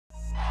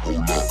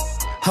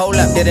Hold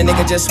up, did a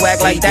nigga just swag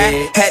like that?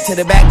 Hat to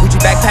the back, Gucci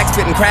backpack,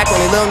 spitting crack.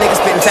 Only little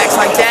niggas spitting facts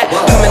like that.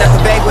 Coming out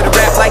the bag with a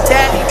rap like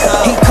that.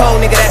 He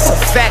cold, nigga, that's a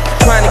fact.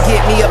 Trying to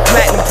get me a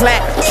platinum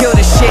plaque. Kill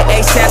this shit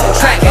ASAP and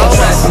track. Can't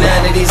trust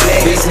none of these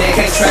ladies,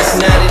 nigga. Can't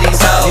trust none of these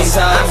hoes.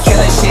 I'm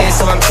killing shit,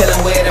 so I'm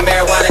chilling with a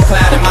marijuana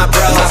cloud in my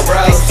bros.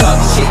 They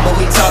talking shit, but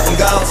we talking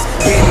goals.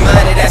 Getting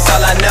money, that's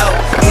all I know.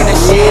 In the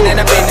shit, and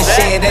I'm in the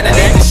shit, and I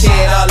did the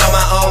shit all on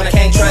my own. I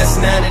can't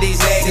trust none of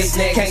these ladies,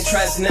 nigga. Can't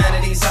trust none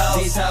of these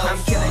hoes. I'm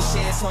killing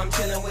shit, so I'm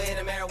chilling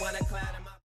with a marijuana cloud.